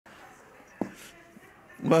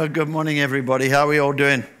Well, good morning, everybody. How are we all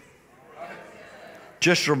doing?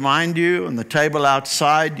 Just remind you, on the table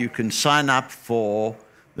outside, you can sign up for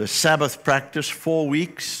the Sabbath practice, 4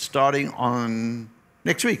 weeks, starting on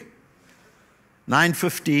next week,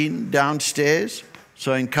 9:15 downstairs.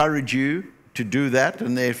 So I encourage you to do that.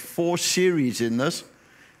 And there are 4 series in this.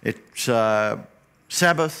 It's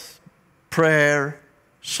Sabbath, prayer,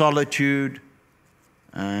 solitude,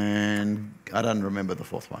 and I don't remember the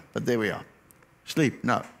 4th one, but there we are. Sleep,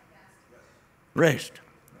 no. Rest,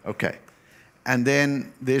 okay. And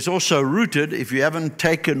then there's also Rooted. If you haven't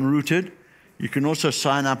taken Rooted, you can also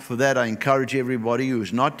sign up for that. I encourage everybody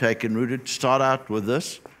who's not taken Rooted, start out with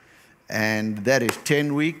this. And that is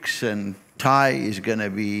 10 weeks, and Ty is going to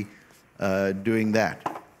be doing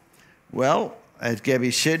that. Well, as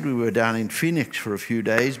Gabby said, we were down in Phoenix for a few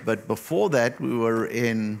days, but before that, we were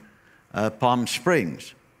in Palm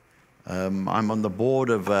Springs. I'm on the board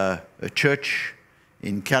of a church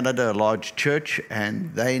in Canada, a large church,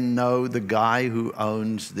 and they know the guy who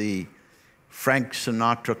owns the Frank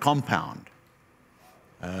Sinatra compound.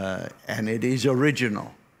 And it is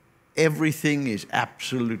original. Everything is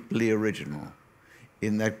absolutely original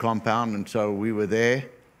in that compound, and so we were there.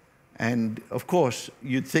 And of course,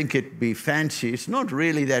 you'd think it'd be fancy. It's not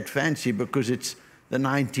really that fancy because it's the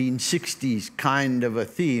 1960s kind of a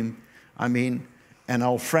theme. I mean, and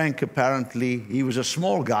old Frank, apparently, he was a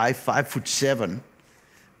small guy, 5'7",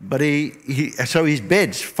 but so his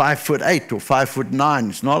bed's 5'8" or 5'9".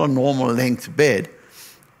 It's not a normal length bed,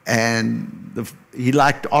 and he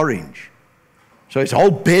liked orange, so his whole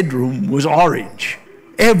bedroom was orange.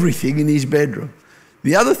 Everything in his bedroom.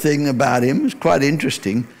 The other thing about him was quite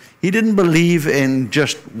interesting. He didn't believe in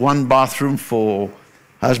just one bathroom for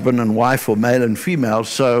husband and wife or male and female,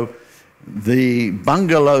 so the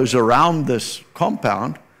bungalows around this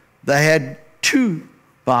compound, they had 2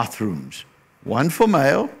 bathrooms, one for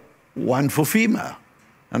male, one for female.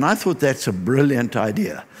 And I thought that's a brilliant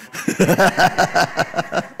idea.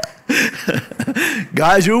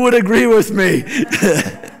 Guys, who would agree with me?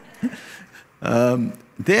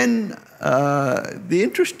 Then the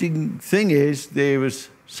interesting thing is there was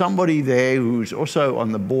somebody there who's also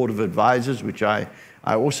on the board of advisors, which I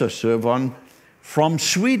also serve on, from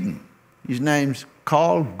Sweden. His name's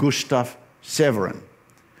Carl Gustav Severin.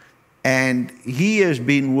 And he has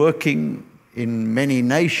been working in many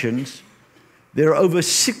nations. There are over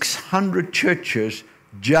 600 churches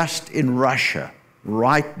just in Russia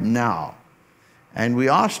right now. And we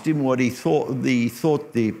asked him what he thought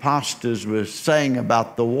the pastors were saying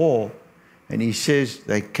about the war. And he says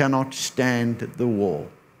they cannot stand the war.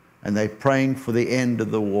 And they're praying for the end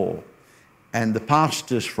of the war. And the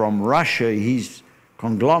pastors from Russia, his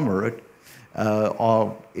conglomerate,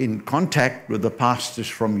 are in contact with the pastors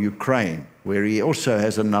from Ukraine, where he also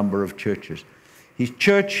has a number of churches. His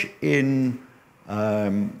church in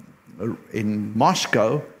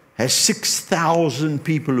Moscow has 6,000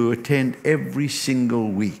 people who attend every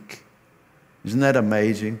single week. Isn't that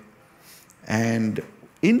amazing? And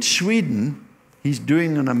in Sweden, he's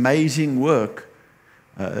doing an amazing work.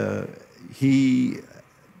 He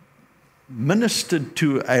ministered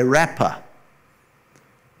to a rapper,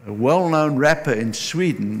 a well-known rapper in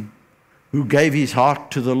Sweden, who gave his heart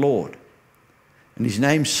to the Lord. And his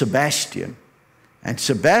name's Sebastian. And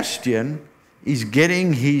Sebastian is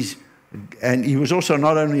getting and he was also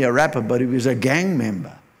not only a rapper, but he was a gang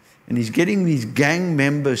member. And he's getting these gang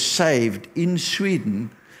members saved in Sweden,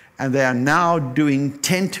 and they are now doing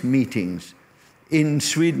tent meetings in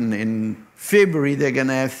Sweden. In February, they're going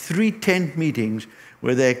to have 3 tent meetings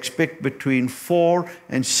where they expect between 4,000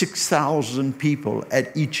 and 6,000 people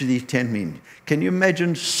at each of these tent meetings. Can you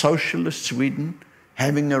imagine socialist Sweden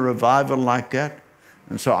having a revival like that?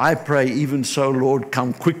 And so I pray, even so, Lord,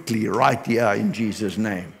 come quickly right here in Jesus'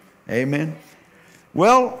 name. Amen.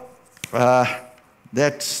 Well,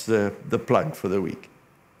 that's the plug for the week.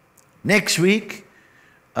 Next week,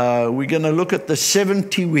 we're going to look at the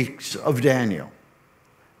 70 weeks of Daniel.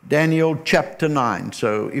 Daniel chapter 9.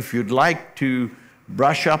 So if you'd like to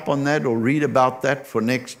brush up on that or read about that for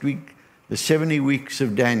next week, the 70 weeks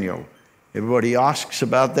of Daniel. Everybody asks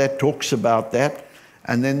about that, talks about that.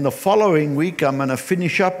 And then the following week, I'm going to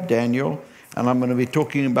finish up Daniel, and I'm going to be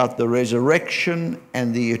talking about the resurrection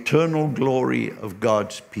and the eternal glory of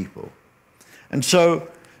God's people. And so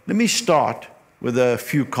let me start with a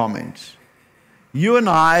few comments. You and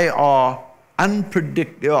I are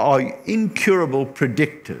incurable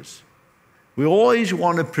predictors. We always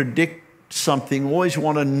want to predict something, always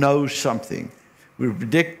want to know something. We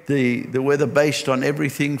predict the weather based on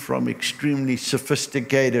everything from extremely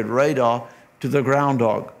sophisticated radar to the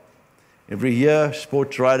groundhog. Every year,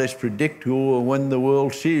 sports writers predict who will win the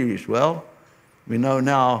World Series. Well, we know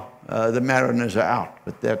now the Mariners are out,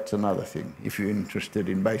 but that's another thing if you're interested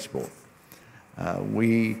in baseball. There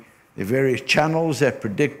are various channels that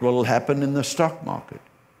predict what will happen in the stock market.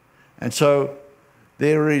 And so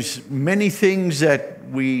there is many things that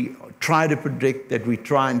we try to predict, that we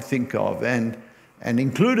try and think of. And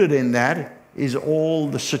included in that is all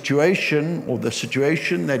the situation, or the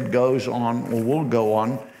situation that goes on or will go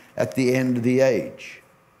on at the end of the age.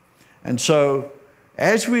 And so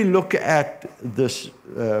as we look at this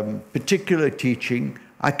particular teaching,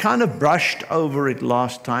 I kind of brushed over it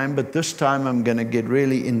last time, but this time I'm going to get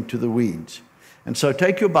really into the weeds. And so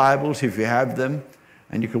take your Bibles if you have them,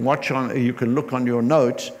 and you can look on your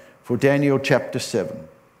notes for Daniel chapter 7.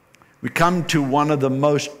 We come to one of the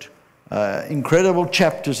most incredible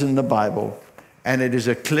chapters in the Bible, and it is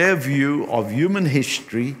a clear view of human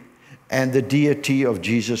history and the deity of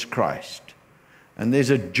Jesus Christ. And there's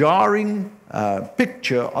a jarring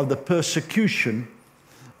picture of the persecution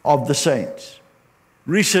of the saints.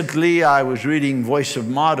 Recently, I was reading Voice of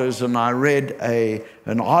Martyrs, and I read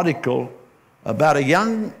an article about a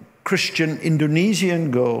young Christian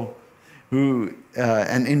Indonesian girl who,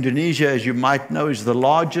 and Indonesia, as you might know, is the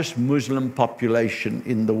largest Muslim population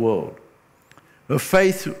in the world. Her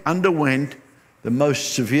faith underwent the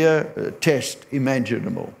most severe test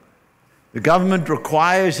imaginable. The government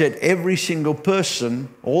requires that every single person,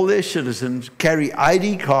 all their citizens, carry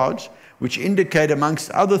ID cards which indicate, amongst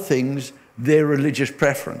other things, their religious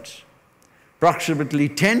preference. Approximately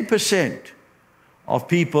 10% of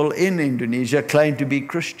people in Indonesia claim to be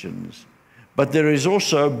Christians, but there has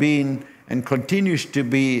also been and continues to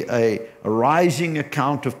be a rising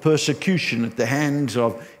account of persecution at the hands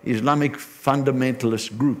of Islamic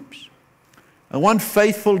fundamentalist groups. And one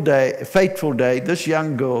fateful day, this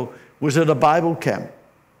young girl was at a Bible camp.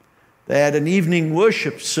 They had an evening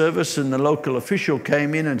worship service, and the local official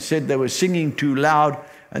came in and said they were singing too loud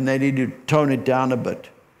and they needed to tone it down a bit.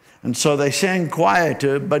 And so they sang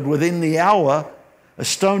quieter, but within the hour, a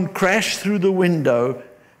stone crashed through the window,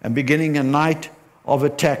 and beginning a night of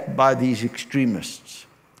attack by these extremists.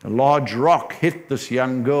 A large rock hit this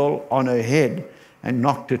young girl on her head and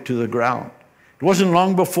knocked her to the ground. It wasn't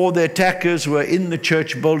long before the attackers were in the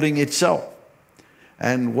church building itself.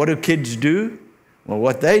 And what do kids do? Well,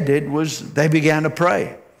 what they did was they began to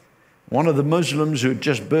pray. One of the Muslims who had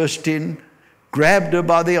just burst in grabbed her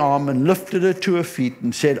by the arm and lifted her to her feet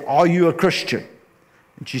and said, "Are you a Christian?"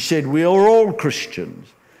 And she said, "We are all Christians."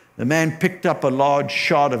 The man picked up a large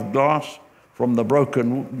shard of glass from the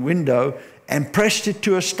broken window and pressed it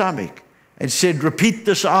to her stomach and said, "Repeat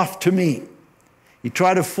this after me." He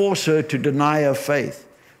tried to force her to deny her faith.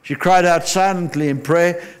 She cried out silently in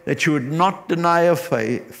prayer that she would not deny her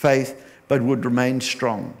faith, but would remain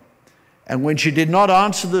strong. And when she did not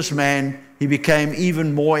answer this man, he became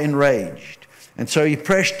even more enraged. And so he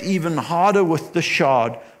pressed even harder with the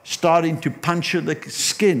shard, starting to puncture the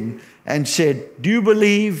skin, and said, "Do you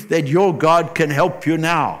believe that your God can help you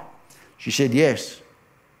now?" She said, "Yes,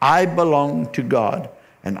 I belong to God,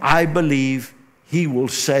 and I believe he will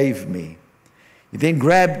save me." He then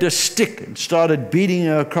grabbed a stick and started beating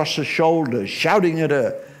her across the shoulders, shouting at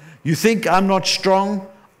her, "You think I'm not strong?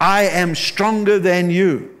 I am stronger than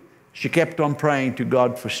you." She kept on praying to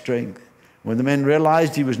God for strength. When the man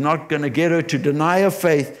realized he was not going to get her to deny her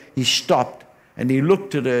faith, he stopped and he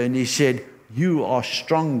looked at her and he said, "You are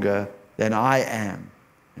stronger than I am."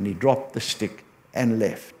 And he dropped the stick and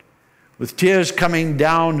left. With tears coming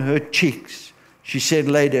down her cheeks, she said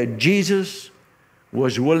later, "Jesus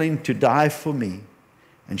was willing to die for me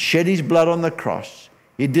and shed his blood on the cross.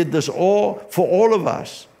 He did this all for all of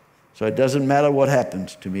us. So it doesn't matter what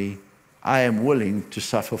happens to me. I am willing to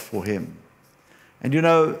suffer for him." And you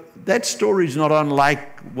know, that story is not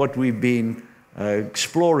unlike what we've been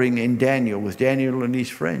exploring in Daniel, with Daniel and his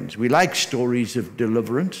friends. We like stories of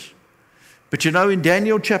deliverance. But you know, in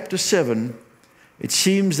Daniel chapter 7, it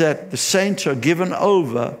seems that the saints are given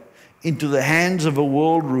over into the hands of a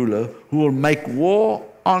world ruler who will make war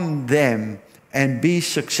on them and be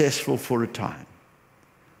successful for a time.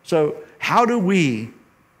 So how do we,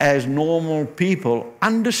 as normal people,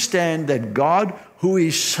 understand that God, who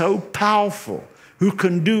is so powerful, who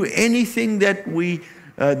can do anything that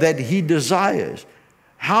he desires,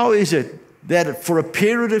 how is it that for a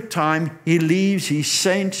period of time he leaves his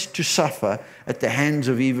saints to suffer at the hands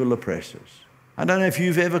of evil oppressors? I don't know if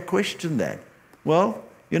you've ever questioned that. Well,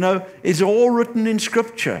 you know, it's all written in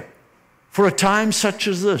Scripture for a time such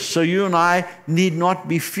as this. So you and I need not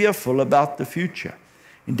be fearful about the future.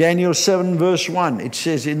 In Daniel 7 verse 1, it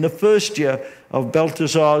says, "In the first year of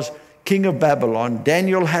Belteshazzar's king of Babylon,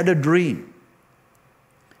 Daniel had a dream.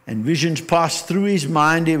 And visions passed through his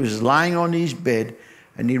mind. He was lying on his bed,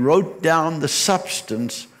 and he wrote down the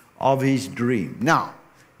substance of his dream. Now,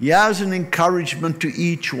 here's an encouragement to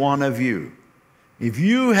each one of you. If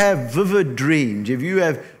you have vivid dreams, if you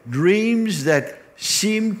have dreams that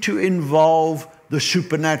seem to involve the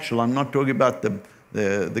supernatural, I'm not talking about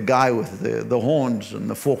the guy with the horns and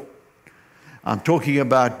the fork. I'm talking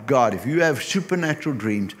about God. If you have supernatural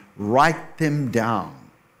dreams, write them down.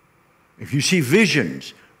 If you see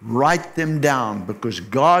visions, write them down, because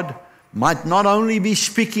God might not only be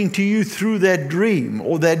speaking to you through that dream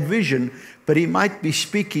or that vision, but he might be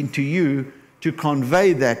speaking to you to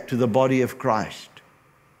convey that to the body of Christ.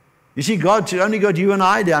 You see, God's only got you and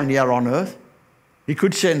I down here on earth. He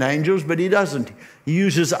could send angels, but he doesn't. He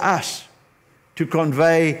uses us to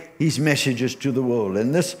convey his messages to the world.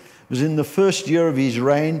 And this was in the first year of his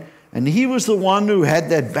reign, and he was the one who had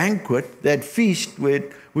that banquet, that feast,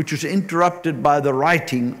 which was interrupted by the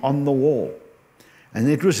writing on the wall. And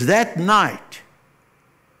it was that night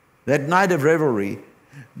of revelry,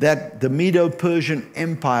 that the Medo-Persian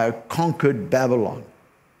Empire conquered Babylon.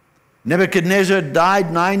 Nebuchadnezzar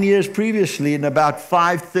died 9 years previously in about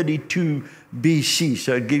 532 BC,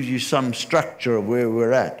 so it gives you some structure of where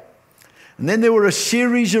we're at. And then there were a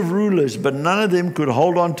series of rulers, but none of them could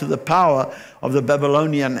hold on to the power of the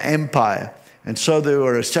Babylonian Empire. And so there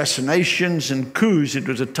were assassinations and coups. It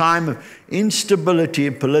was a time of instability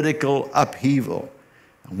and political upheaval.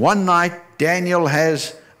 And one night, Daniel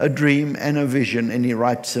has a dream and a vision, and he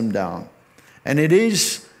writes them down. And it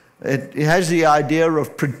has the idea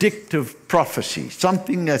of predictive prophecy,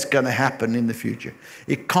 something that's going to happen in the future.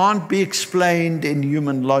 It can't be explained in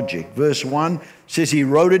human logic. Verse 1 says he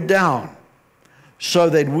wrote it down so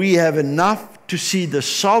that we have enough to see the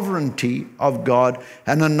sovereignty of God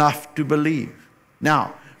and enough to believe.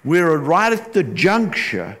 Now, we're right at the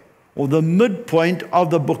juncture or the midpoint of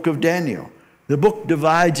the book of Daniel. The book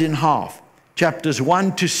divides in half. Chapters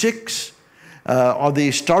 1 to 6 are the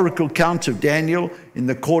historical accounts of Daniel in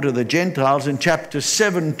the court of the Gentiles. And chapters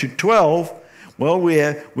 7 to 12, well,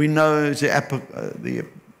 we know the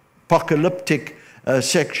apocalyptic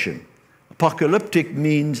section. Apocalyptic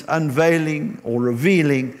means unveiling or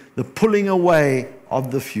revealing, the pulling away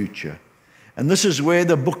of the future. And this is where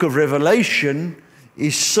the book of Revelation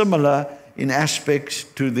is similar in aspects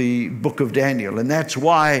to the book of Daniel. And that's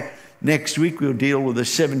why next week we'll deal with the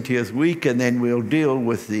 70th week, and then we'll deal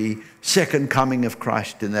with the second coming of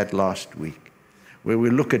Christ in that last week, where we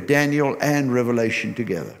look at Daniel and Revelation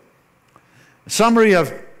together. A summary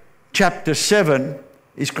of chapter 7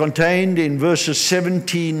 is contained in verses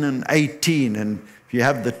 17 and 18. And if you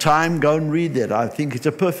have the time, go and read that. I think it's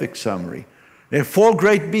a perfect summary. There are 4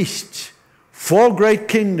 great beasts, 4 great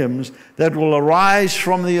kingdoms that will arise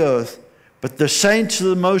from the earth. But the saints of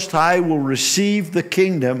the Most High will receive the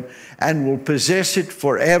kingdom and will possess it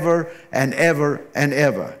forever and ever and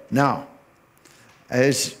ever. Now,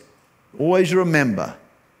 as always remember,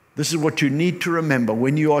 this is what you need to remember.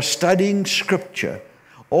 When you are studying Scripture,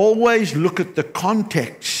 always look at the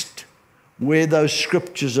context where those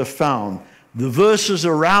Scriptures are found, the verses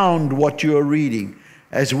around what you are reading,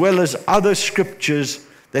 as well as other Scriptures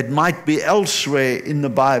that might be elsewhere in the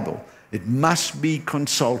Bible. It must be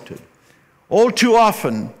consulted. All too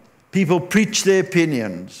often, people preach their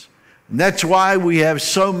opinions. And that's why we have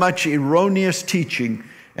so much erroneous teaching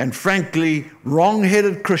and, frankly,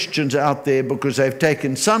 wrong-headed Christians out there, because they've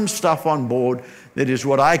taken some stuff on board that is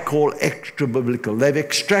what I call extra-biblical. They've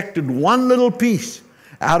extracted one little piece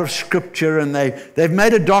out of Scripture, and they've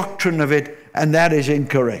made a doctrine of it, and that is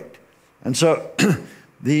incorrect. And so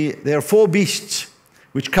there are 4 beasts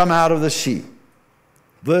which come out of the sea.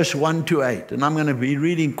 Verse 1 to 8, and I'm going to be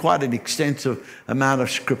reading quite an extensive amount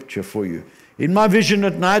of Scripture for you. In my vision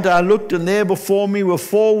at night I looked, and there before me were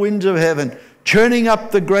 4 winds of heaven, churning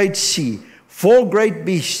up the great sea. 4 great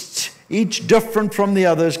beasts, each different from the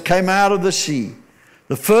others, came out of the sea.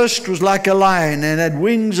 The first was like a lion and had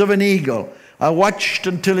wings of an eagle. I watched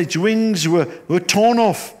until its wings were torn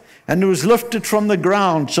off, and it was lifted from the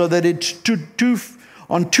ground so that it stood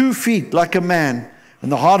on 2 feet like a man,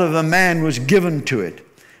 and the heart of a man was given to it.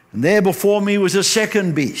 And there before me was a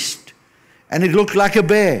second beast, and it looked like a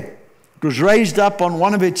bear. It was raised up on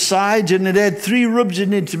one of its sides, and it had 3 ribs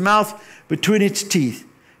in its mouth between its teeth.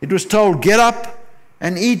 It was told, "Get up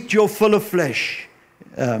and eat your fill of flesh."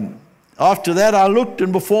 After that I looked,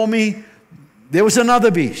 and before me there was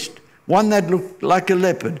another beast, one that looked like a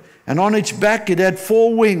leopard, and on its back it had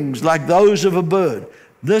 4 wings like those of a bird.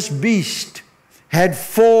 This beast had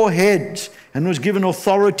 4 heads and was given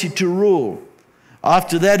authority to rule.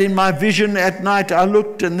 After that, in my vision at night, I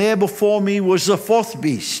looked, and there before me was the fourth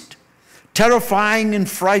beast, terrifying and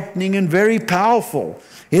frightening and very powerful.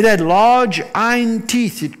 It had large iron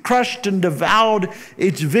teeth. It crushed and devoured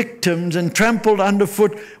its victims and trampled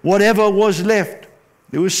underfoot whatever was left.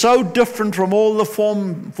 It was so different from all the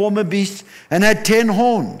former beasts and had 10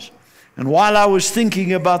 horns. And while I was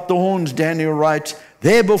thinking about the horns, Daniel writes,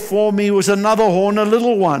 there before me was another horn, a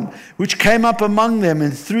little one, which came up among them,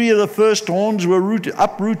 and 3 of the first horns were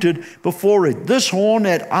uprooted before it. This horn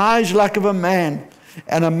had eyes like of a man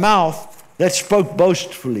and a mouth that spoke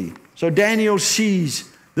boastfully. So Daniel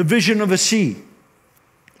sees the vision of a sea.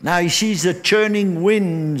 Now he sees the churning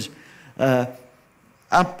winds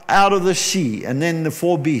up out of the sea, and then the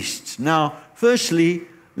 4 beasts. Now, firstly,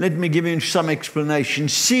 let me give you some explanation.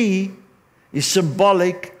 Sea is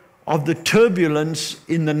symbolic of the turbulence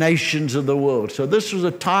in the nations of the world. So this was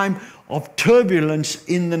a time of turbulence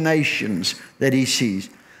in the nations that he sees.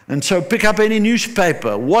 And so pick up any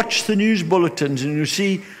newspaper, watch the news bulletins, and you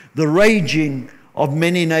see the raging of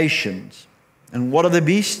many nations. And what are the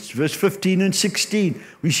beasts? Verse 15 and 16.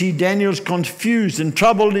 We see Daniel's confused and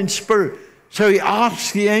troubled in spirit. So he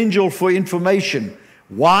asks the angel for information.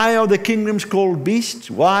 Why are the kingdoms called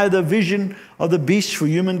beasts? Why the vision of the beasts for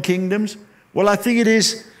human kingdoms? Well, I think it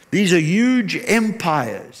is, these are huge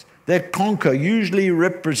empires that conquer, usually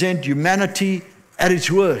represent humanity at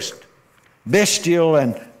its worst. Bestial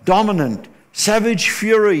and dominant, savage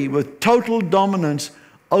fury with total dominance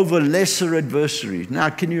over lesser adversaries. Now,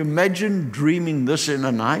 can you imagine dreaming this in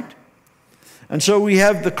a night? And so we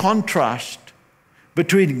have the contrast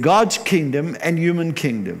between God's kingdom and human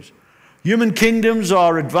kingdoms. Human kingdoms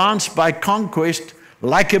are advanced by conquest.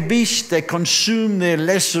 Like a beast, they consume their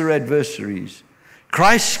lesser adversaries.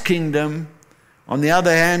 Christ's kingdom, on the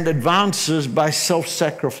other hand, advances by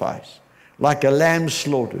self-sacrifice, like a lamb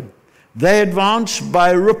slaughtered. They advance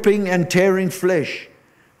by ripping and tearing flesh,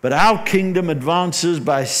 but our kingdom advances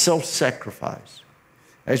by self-sacrifice,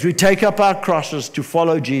 as we take up our crosses to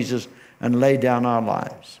follow Jesus and lay down our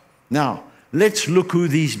lives. Now, let's look who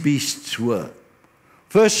these beasts were.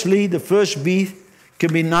 Firstly, the first beast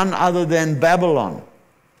can be none other than Babylon.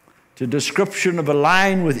 It's a description of a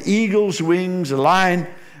lion with eagle's wings. A lion,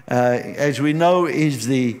 as we know, is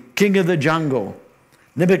the king of the jungle.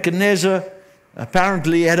 Nebuchadnezzar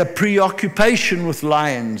apparently had a preoccupation with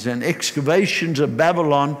lions, and excavations of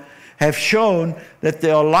Babylon have shown that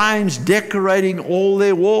there are lions decorating all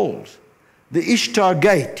their walls. The Ishtar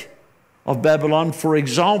Gate of Babylon, for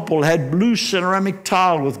example, had blue ceramic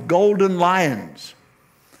tile with golden lions.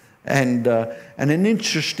 And an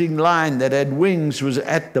interesting lion that had wings was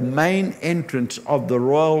at the main entrance of the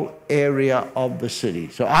royal area of the city.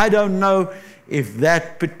 So I don't know if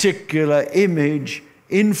that particular image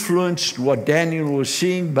influenced what Daniel was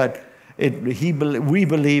seeing, but we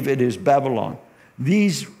believe it is Babylon.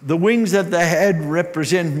 The wings that they had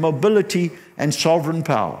represent mobility and sovereign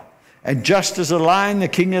power. And just as a lion, the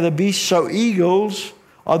king of the beasts, so eagles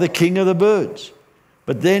are the king of the birds.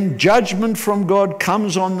 But then judgment from God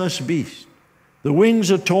comes on this beast. The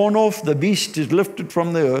wings are torn off, the beast is lifted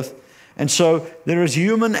from the earth. And so there is a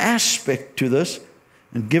human aspect to this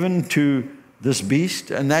and given to this beast,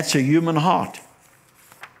 and that's a human heart.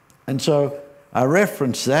 And so I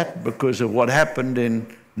reference that because of what happened in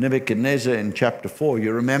Nebuchadnezzar in chapter 4.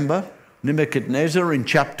 You remember Nebuchadnezzar in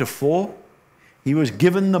chapter 4? He was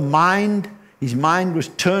given the mind, his mind was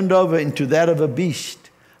turned over into that of a beast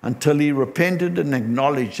until he repented and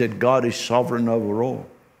acknowledged that God is sovereign over all.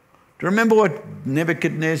 Do you remember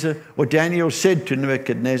what Daniel said to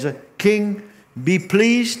Nebuchadnezzar? King, be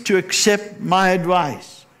pleased to accept my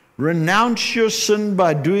advice. Renounce your sin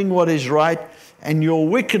by doing what is right, and your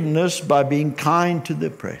wickedness by being kind to the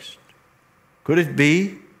oppressed. Could it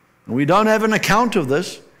be, and we don't have an account of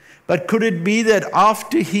this, but could it be that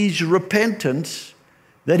after his repentance,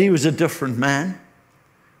 that he was a different man?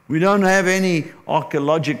 We don't have any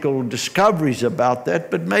archaeological discoveries about that,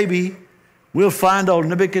 but maybe we'll find old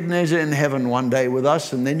Nebuchadnezzar in heaven one day with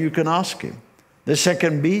us, and then you can ask him. The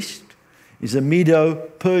second beast is the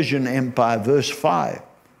Medo-Persian Empire, verse 5.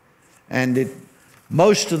 And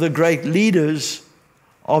most of the great leaders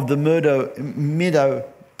of the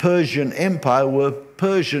Medo-Persian Empire were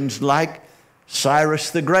Persians like Cyrus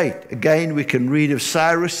the Great. Again, we can read of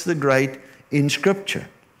Cyrus the Great in Scripture.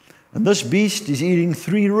 And this beast is eating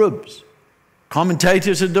 3 ribs.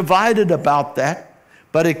 Commentators are divided about that,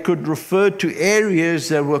 but it could refer to areas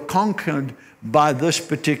that were conquered by this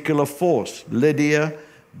particular force: Lydia,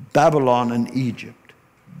 Babylon, and Egypt.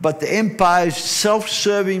 But the empire's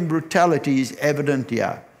self-serving brutality is evident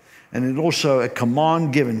here. And it's also a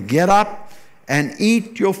command given: get up and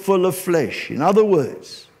eat your fill of flesh. In other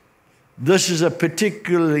words, this is a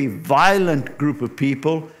particularly violent group of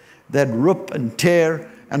people that rip and tear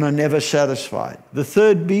and are never satisfied. The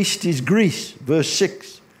third beast is Greece, verse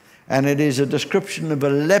 6, and it is a description of a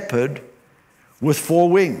leopard with 4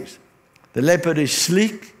 wings. The leopard is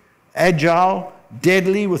sleek, agile,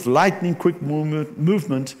 deadly, with lightning-quick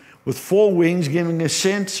movements, with 4 wings, giving a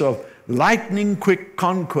sense of lightning-quick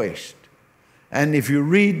conquest. And if you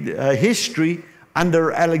read history,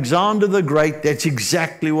 under Alexander the Great, that's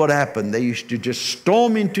exactly what happened. They used to just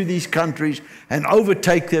storm into these countries and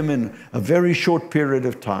overtake them in a very short period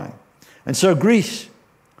of time. And so Greece,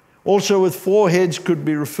 also with 4 heads, could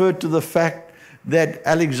be referred to the fact that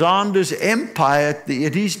Alexander's empire, at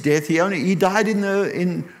his death, he died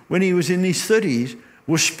when he was in his 30s,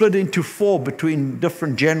 was split into 4 between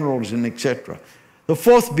different generals and etc. The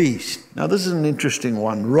 4th beast, now this is an interesting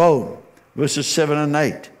one, Rome, verses 7 and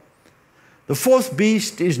 8. The 4th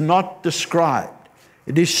beast is not described.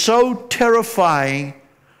 It is so terrifying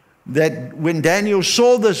that when Daniel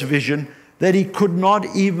saw this vision, that he could not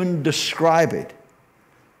even describe it.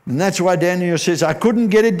 And that's why Daniel says, I couldn't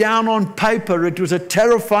get it down on paper. It was a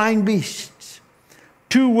terrifying beast.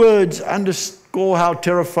 2 words underscore how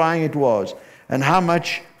terrifying it was and how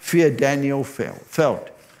much fear Daniel felt.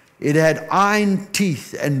 It had iron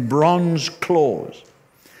teeth and bronze claws.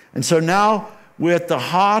 And so now we're at the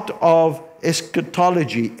heart of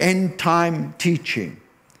eschatology, end-time teaching.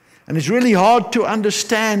 And it's really hard to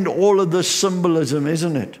understand all of this symbolism,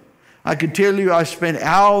 isn't it? I can tell you I spent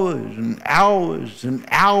hours and hours and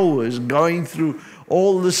hours going through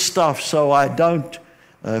all this stuff so I don't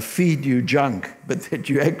feed you junk, but that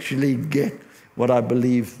you actually get what I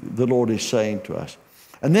believe the Lord is saying to us.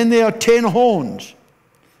 And then there are 10 horns.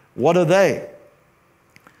 What are they?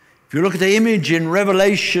 If you look at the image in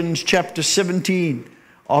Revelation chapter 17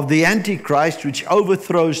 of the Antichrist, which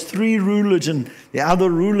overthrows 3 rulers, and the other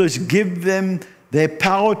rulers give them their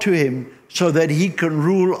power to him so that he can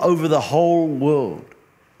rule over the whole world.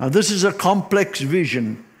 Now this is a complex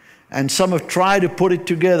vision, and some have tried to put it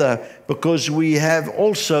together because we have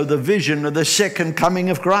also the vision of the second coming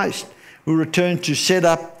of Christ, who returned to set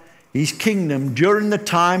up his kingdom during the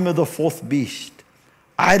time of the 4th beast.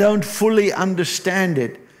 I don't fully understand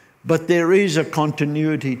it, but there is a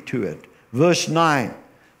continuity to it. Verse 9,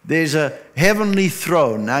 there's a heavenly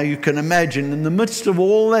throne. Now you can imagine, in the midst of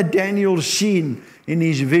all that Daniel's seen in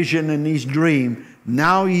his vision and his dream,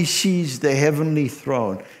 now he sees the heavenly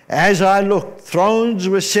throne. As I looked, thrones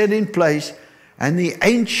were set in place, and the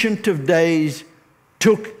Ancient of Days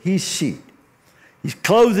took his seat. His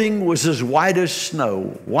clothing was as white as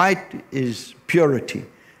snow. White is purity.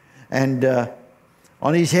 And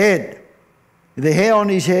on his head, the hair on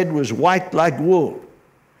his head was white like wool.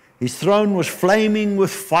 His throne was flaming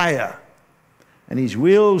with fire, and his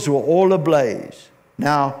wheels were all ablaze.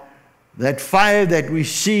 Now, that fire that we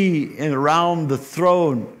see around the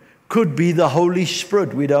throne could be the Holy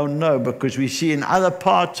Spirit. We don't know, because we see in other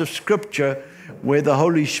parts of Scripture where the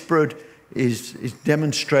Holy Spirit is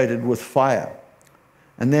demonstrated with fire.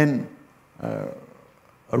 And then a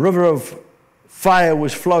river of fire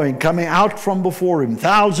was flowing, coming out from before him.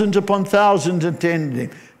 Thousands upon thousands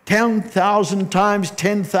attended him. 10,000 times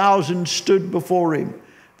 10,000 stood before him.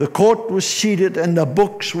 The court was seated and the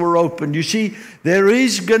books were opened. You see, there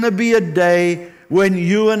is going to be a day when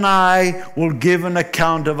you and I will give an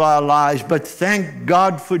account of our lives. But thank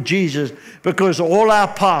God for Jesus, because all our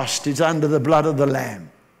past is under the blood of the Lamb.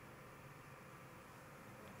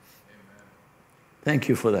 Thank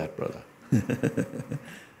you for that, brother.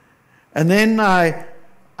 And then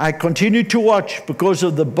I continued to watch because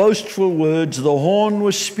of the boastful words the horn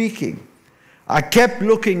was speaking. I kept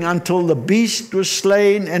looking until the beast was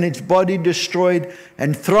slain and its body destroyed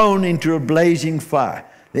and thrown into a blazing fire.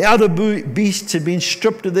 The other beasts had been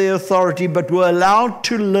stripped of their authority, but were allowed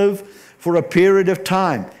to live for a period of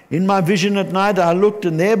time. In my vision at night I looked,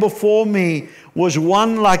 and there before me was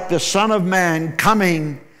one like the Son of Man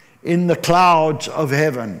coming in the clouds of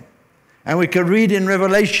heaven. And we can read in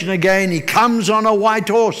Revelation again, he comes on a white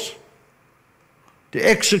horse to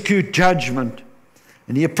execute judgment.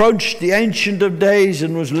 And he approached the Ancient of Days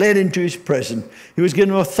and was led into his presence. He was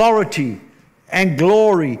given authority and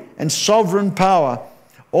glory and sovereign power.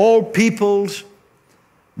 All peoples,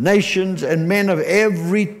 nations, and men of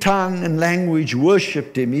every tongue and language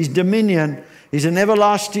worshipped him. His dominion is an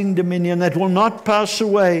everlasting dominion that will not pass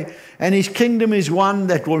away, and his kingdom is one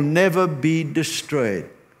that will never be destroyed.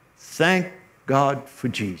 Thank God for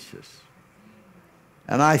Jesus.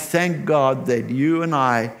 And I thank God that you and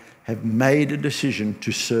I have made a decision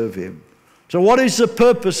to serve him. So what is the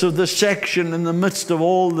purpose of this section in the midst of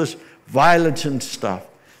all this violence and stuff.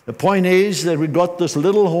 The point is that we got this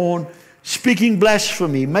little horn speaking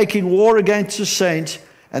blasphemy, making war against the saints,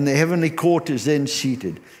 and the heavenly court is then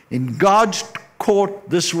seated. In God's court,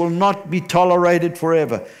 this will not be tolerated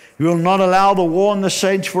forever. He will not allow the war on the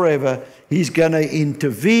saints forever. He's going to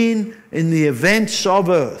intervene in the events of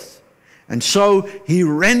earth. And so he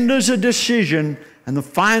renders a decision, and the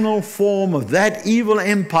final form of that evil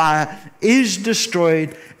empire is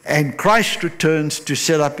destroyed, and Christ returns to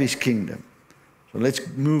set up his kingdom. So let's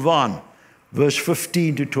move on. Verse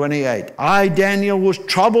 15 to 28. I, Daniel, was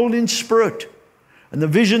troubled in spirit, and the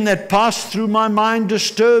vision that passed through my mind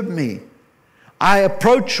disturbed me. I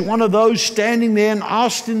approached one of those standing there and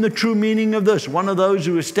asked him the true meaning of this. One of those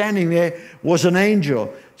who was standing there was an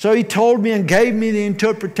angel. So he told me and gave me the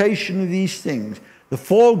interpretation of these things. The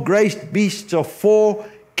four great beasts are four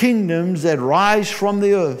kingdoms that rise from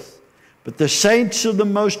the earth. But the saints of the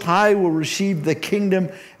Most High will receive the kingdom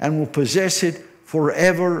and will possess it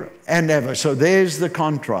forever and ever. So there's the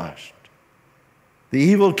contrast. The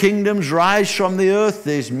evil kingdoms rise from the earth.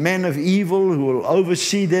 There's men of evil who will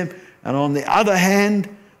oversee them. And on the other hand,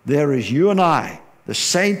 there is you and I, the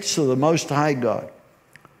saints of the Most High God.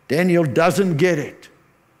 Daniel doesn't get it,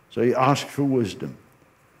 so he asks for wisdom.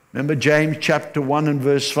 Remember James chapter 1 and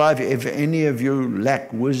verse 5, if any of you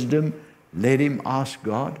lack wisdom, let him ask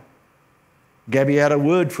God. Gabby had a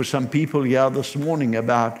word for some people here this morning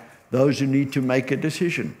about those who need to make a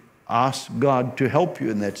decision. Ask God to help you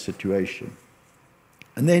in that situation.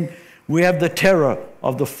 And then we have the terror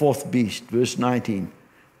of the fourth beast, verse 19.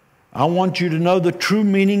 I want you to know the true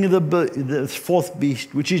meaning of the fourth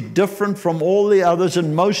beast, which is different from all the others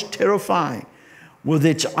and most terrifying. With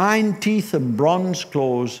its iron teeth and bronze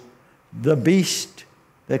claws, the beast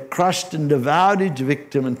that crushed and devoured its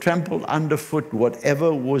victim and trampled underfoot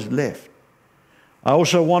whatever was left. I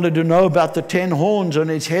also wanted to know about the 10 horns on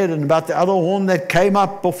its head and about the other horn that came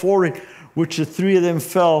up before it, which the 3 of them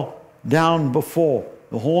fell down before.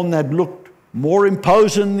 The horn that looked more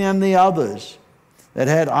imposing than the others, that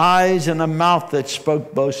had eyes and a mouth that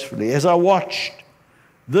spoke boastfully. As I watched,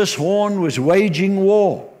 this horn was waging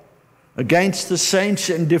war against the saints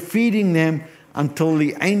and defeating them until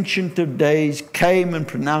the Ancient of Days came and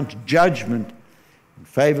pronounced judgment in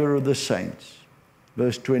favor of the saints.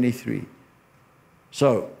 Verse 23.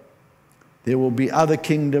 So, there will be other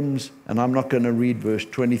kingdoms, and I'm not going to read verse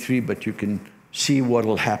 23, but you can see what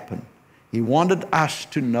will happen. He wanted us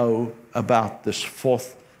to know about this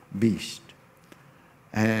fourth beast.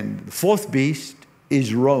 And the fourth beast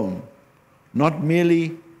is Rome. Not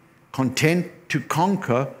merely content to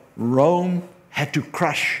conquer, Rome had to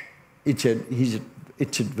crush its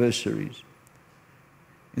adversaries.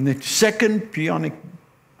 In the Second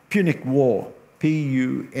Punic War,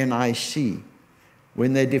 P-U-N-I-C,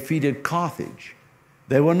 when they defeated Carthage,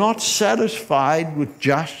 they were not satisfied with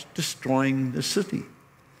just destroying the city,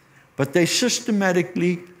 but they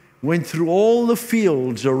systematically went through all the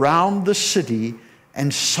fields around the city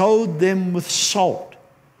and sowed them with salt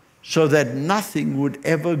so that nothing would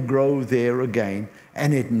ever grow there again,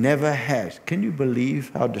 and it never has. Can you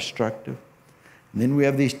believe how destructive? And then we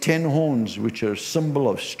have these 10 horns, which are a symbol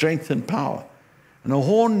of strength and power. And a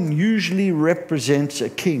horn usually represents a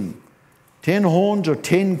king. 10 horns or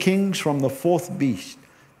 10 kings from the fourth beast.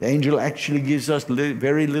 The angel actually gives us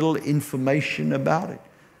very little information about it.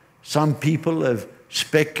 Some people have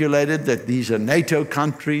speculated that these are NATO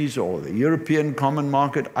countries or the European common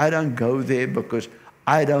market. I don't go there because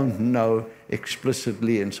I don't know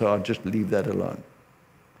explicitly, and so I'll just leave that alone.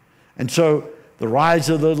 And so the rise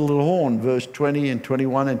of the little horn, verse 20 and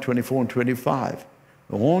 21 and 24 and 25.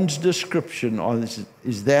 The horn's description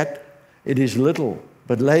is that it is little,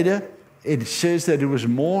 but later it says that it was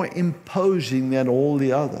more imposing than all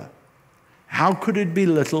the other. How could it be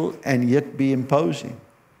little and yet be imposing?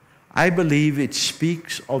 I believe it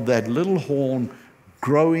speaks of that little horn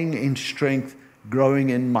growing in strength,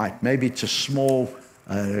 growing in might. Maybe it's a small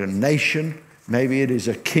nation. Maybe it is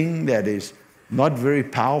a king that is not very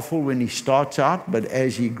powerful when he starts out, but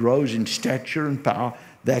as he grows in stature and power,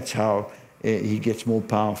 that's how he gets more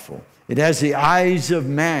powerful. It has the eyes of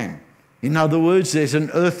man. In other words, there's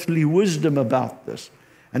an earthly wisdom about this,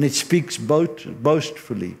 and it speaks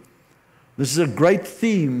boastfully. This is a great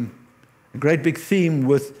theme, a great big theme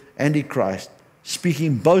with Antichrist,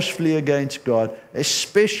 speaking boastfully against God,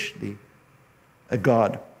 especially a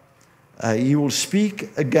God. He will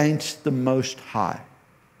speak against the Most High.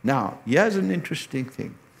 Now, here's an interesting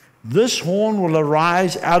thing. This horn will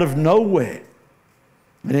arise out of nowhere,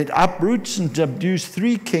 and it uproots and subdues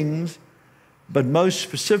 3 kings, but most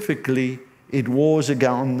specifically, it wars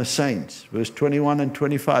against the saints. Verse 21 and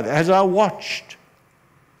 25. As I watched,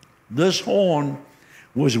 This horn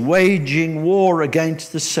was waging war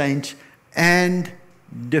against the saints and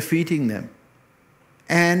defeating them.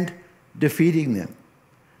 And defeating them.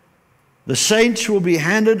 The saints will be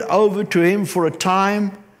handed over to him for a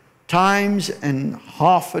time, times and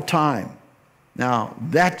half a time. Now,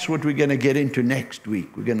 that's what we're going to get into next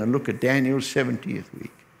week. We're going to look at Daniel's 70th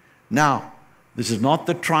week. Now, this is not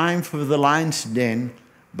the triumph of the lion's den,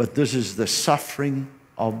 but this is the suffering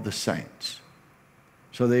of the saints.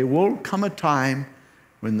 So there will come a time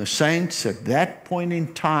when the saints at that point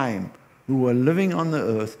in time who are living on the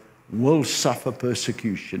earth will suffer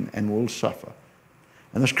persecution and will suffer.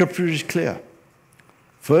 And the scripture is clear.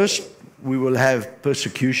 First, we will have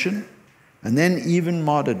persecution, and then even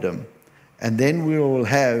martyrdom, and then we will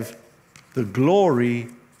have the glory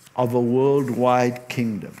of a worldwide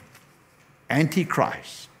kingdom.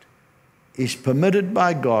 Antichrist is permitted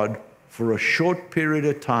by God for a short period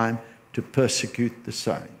of time to persecute the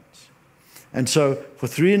saints. And so for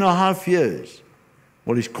 3.5 years,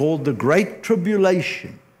 what is called the Great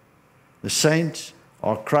Tribulation, the saints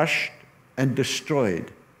are crushed and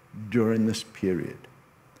destroyed during this period.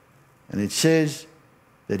 And it says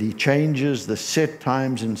that he changes the set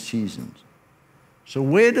times and seasons. So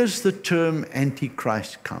where does the term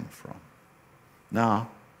Antichrist come from? Now,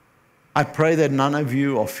 I pray that none of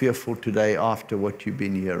you are fearful today after what you've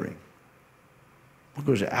been hearing.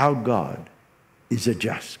 Because our God is a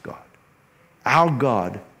just God. Our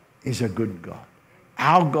God is a good God.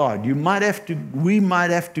 Our God, we might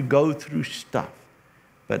have to go through stuff,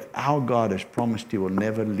 but our God has promised he will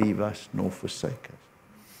never leave us nor forsake us.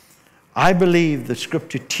 I believe the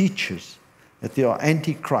scripture teaches that there are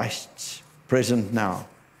antichrists present now,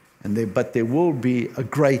 but there will be a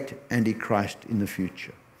great antichrist in the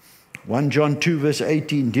future. 1 John 2 verse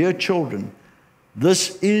 18, dear children,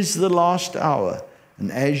 this is the last hour,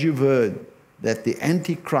 and as you've heard that the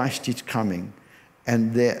antichrist is coming,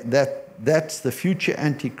 and that's the future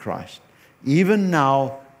antichrist. Even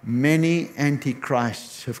now, many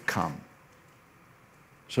antichrists have come.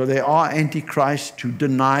 So there are antichrists who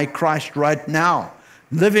deny Christ right now,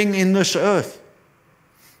 living in this earth,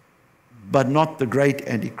 but not the great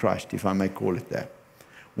antichrist, if I may call it that.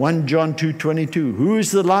 1 John 2:22, who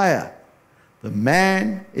is the liar?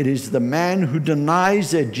 It is the man who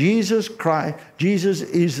denies that Jesus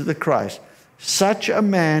is the Christ. Such a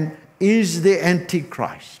man is the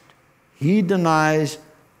Antichrist. He denies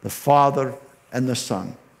the Father and the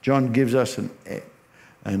Son. John gives us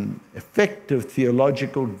an effective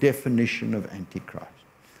theological definition of Antichrist.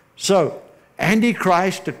 So,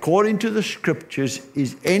 Antichrist, according to the scriptures,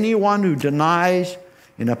 is anyone who denies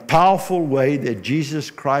in a powerful way that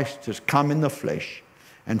Jesus Christ has come in the flesh.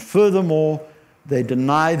 And furthermore, they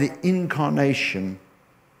deny the incarnation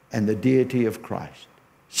and the deity of Christ.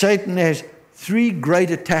 Satan has 3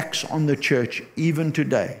 great attacks on the church even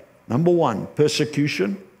today. Number 1,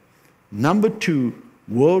 persecution. Number 2,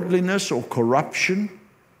 worldliness or corruption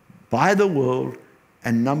by the world.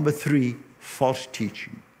 And number 3, false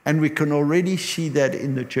teaching. And we can already see that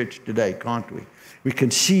in the church today, can't we? We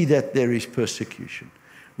can see that there is persecution.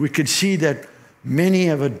 We can see that many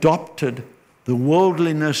have adopted the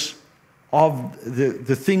worldliness of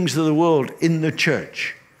the things of the world in the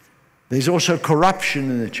church. There's also corruption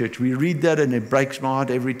in the church. We read that and it breaks my heart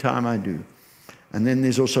every time I do. And then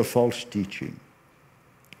there's also false teaching.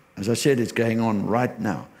 As I said, it's going on right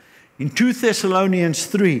now. In 2 Thessalonians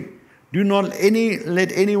 3, do not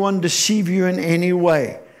let anyone deceive you in any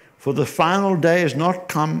way, for the final day has not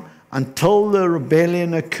come until the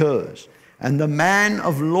rebellion occurs. And the man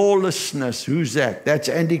of lawlessness, who's that? That's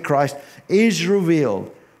Antichrist, is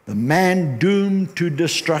revealed. The man doomed to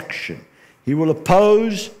destruction. He will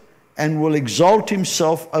oppose and will exalt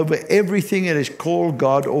himself over everything that is called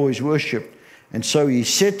God or is worshipped. And so he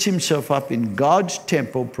sets himself up in God's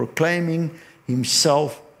temple, proclaiming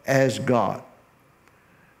himself as God.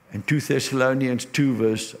 And 2 Thessalonians 2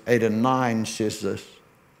 verse 8 and 9 says this,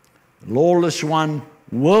 the lawless one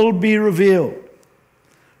will be revealed,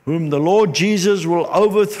 whom the Lord Jesus will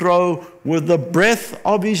overthrow with the breath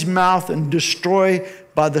of his mouth and destroy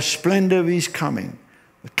by the splendor of his coming.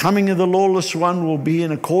 The coming of the lawless one will be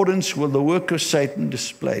in accordance with the work of Satan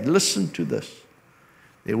displayed. Listen to this.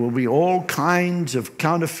 There will be all kinds of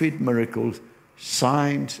counterfeit miracles,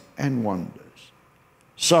 signs and wonders.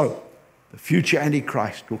 So, the future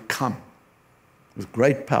Antichrist will come with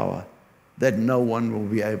great power that no one will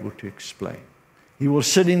be able to explain. He will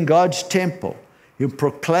sit in God's temple. He'll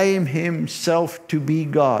proclaim himself to be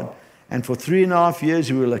God. And for 3.5 years,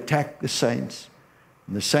 he will attack the saints.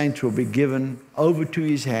 And the saints will be given over to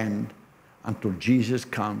his hand until Jesus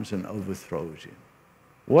comes and overthrows him.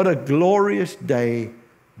 What a glorious day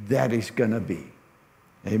that is going to be.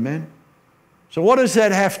 Amen? So what does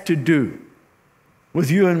that have to do with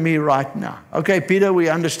you and me right now? Okay, Peter, we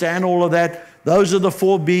understand all of that. Those are the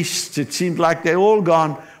four beasts. It seems like they're all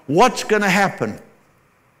gone. What's going to happen?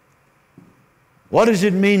 What does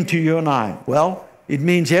it mean to you and I? Well, it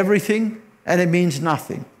means everything and it means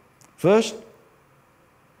nothing. First,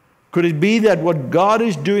 could it be that what God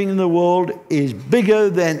is doing in the world is bigger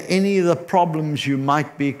than any of the problems you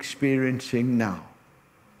might be experiencing now?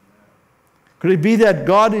 Could it be that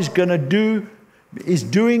God is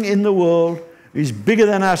doing in the world is bigger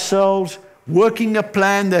than ourselves, working a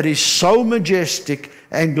plan that is so majestic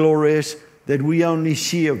and glorious that we only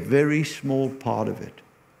see a very small part of it?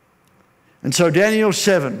 And so Daniel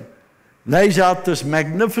 7 lays out this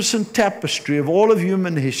magnificent tapestry of all of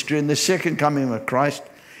human history and the second coming of Christ.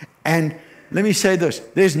 And let me say this,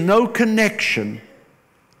 there's no connection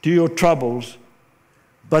to your troubles,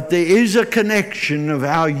 but there is a connection of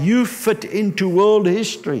how you fit into world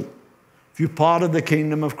history if you're part of the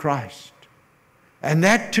kingdom of Christ. And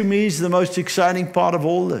that to me is the most exciting part of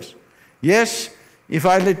all this. Yes, if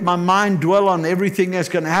I let my mind dwell on everything that's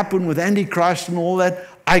going to happen with Antichrist and all that,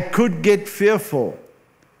 I could get fearful.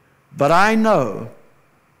 But I know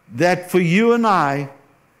that for you and I,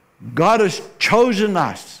 God has chosen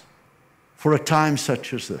us for a time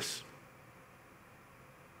such as this.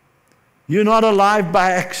 You're not alive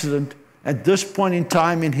by accident at this point in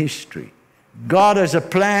time in history. God has a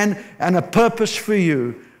plan and a purpose for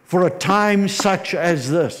you for a time such as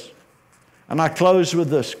this. And I close with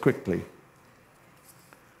this quickly.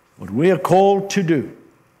 What we are called to do,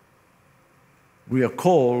 we are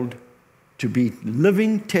called to be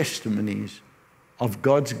living testimonies of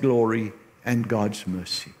God's glory and God's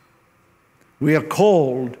mercy. We are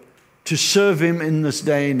called to serve Him in this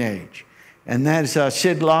day and age. And as I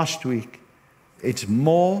said last week, it's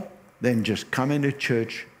more than just coming to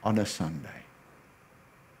church on a Sunday.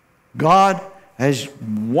 God has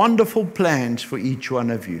wonderful plans for each one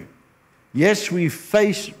of you. Yes, we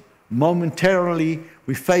face momentarily,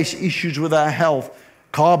 we face issues with our health.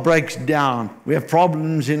 Car breaks down. We have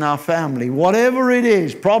problems in our family. Whatever it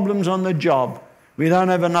is, problems on the job. We don't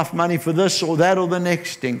have enough money for this or that or the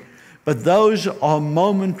next thing. But those are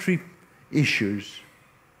momentary issues,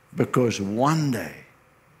 because one day,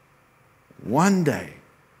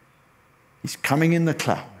 He's coming in the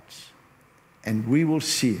clouds and we will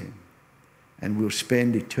see Him and we'll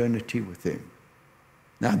spend eternity with Him.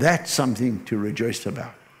 Now that's something to rejoice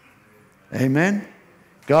about. Amen.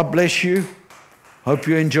 God bless you. Hope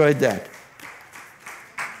you enjoyed that.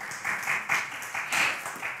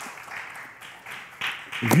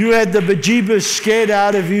 If you had the bejeebers scared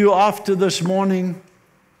out of you after this morning,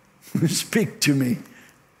 speak to me,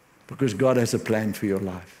 because God has a plan for your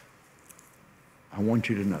life. I want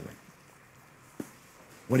you to know that.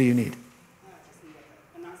 What do you need?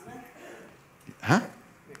 Announcement. Huh?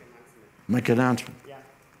 Make an announcement. Yeah.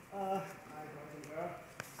 I got a girl.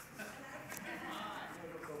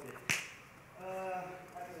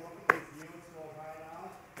 I've been working with youth for a while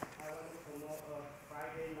now. I want to promote a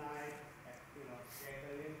Friday night,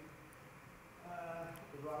 gathering.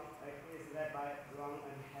 It's led by Ron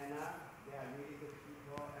and Hannah. They are really good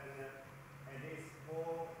people, and at least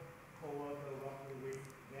 4 co-workers working with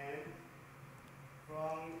them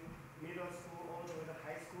from middle school all the way to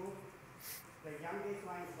high school. The youngest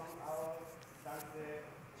one from our dance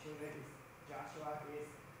children is Joshua, is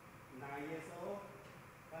 9 years old.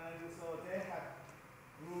 And so they have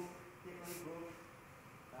different groups,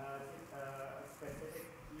 specific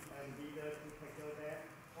leaders to take care of them.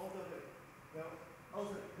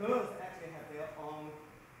 Also the girls actually have their own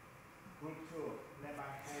group too, led by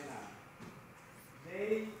Hannah.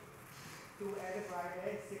 They do every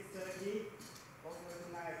Friday, 6:30, all the way to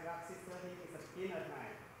 9 o'clock. 6:30 is a dinner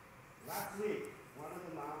time. Last week, one of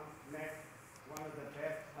the moms met one of the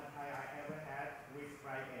best attire I ever had with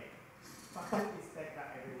fried egg. But don't expect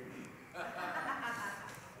that every week.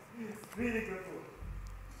 It's really good food.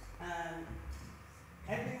 And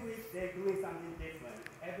every week they're doing something different.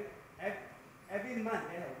 Every month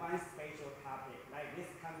they have one special topic. Like this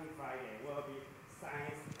coming Friday will be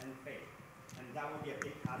science and faith. And that will be a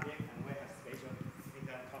big topic, and we'll have special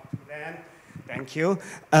speaker talk to them. Thank you.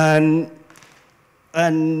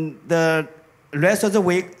 And the rest of the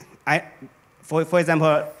week, for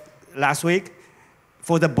example, last week,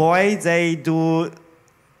 for the boys, they do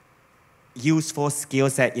useful skill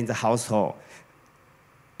set in the household,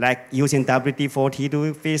 like using WD-40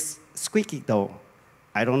 to fix squeaky door.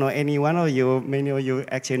 I don't know any one of you, many of you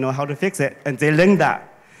actually know how to fix it, and they learn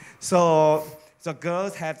that. So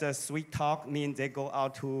girls have the sweet talk, means they go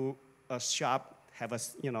out to a shop, have a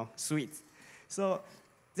sweets. So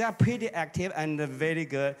They are pretty active and very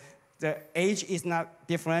good. The age is not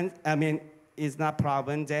different. I mean, it's not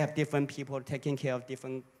problem. They have different people taking care of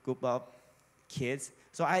different group of kids.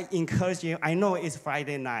 So I encourage you. I know it's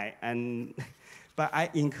Friday night, but I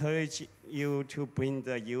encourage you to bring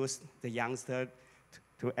the youth, the youngster,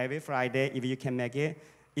 to every Friday if you can make it.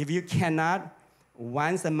 If you cannot,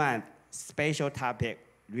 once a month, special topic,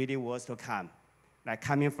 really worth to come. Like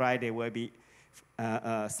coming Friday will be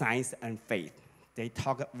science and faith. They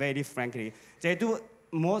talk very frankly. They do,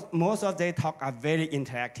 most of their talk are very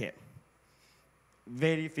interactive.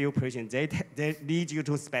 Very few persons. They lead you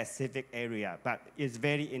to specific area, but it's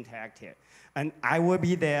very interactive. And I will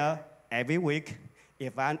be there every week.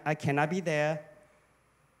 If I cannot be there,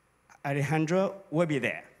 Alejandro will be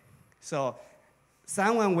there. So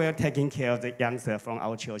someone will taking care of the youngster from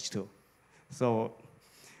our church too. So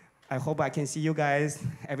I hope I can see you guys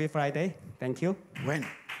every Friday. Thank you. When?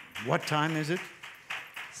 What time is it?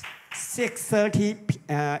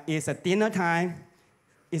 6:30 is a dinner time.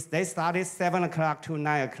 They started 7 o'clock to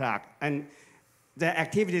 9 o'clock. And the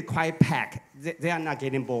activity is quite packed. They are not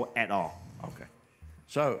getting bored at all. Okay.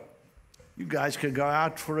 So you guys could go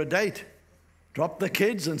out for a date. Drop the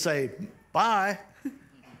kids and say, bye.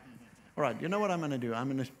 All right, you know what I'm going to do? I'm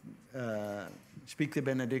going to speak the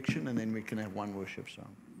benediction, and then we can have one worship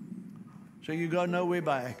song. So you go nowhere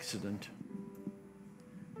by accident.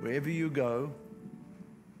 Wherever you go,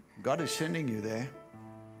 God is sending you there.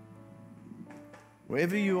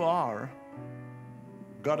 Wherever you are,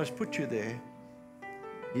 God has put you there.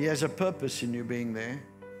 He has a purpose in you being there.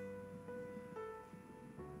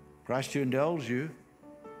 Christ who indwells you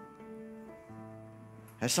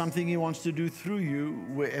has something He wants to do through you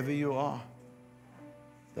wherever you are.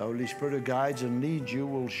 The Holy Spirit who guides and leads you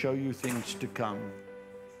will show you things to come.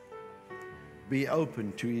 Be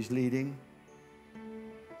open to His leading.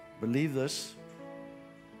 Believe this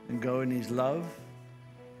and go in His love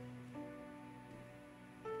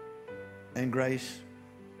and grace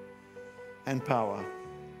and power.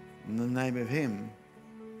 In the name of Him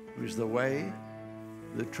who is the way,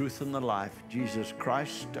 the truth, and the life, Jesus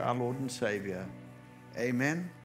Christ, our Lord and Savior. Amen.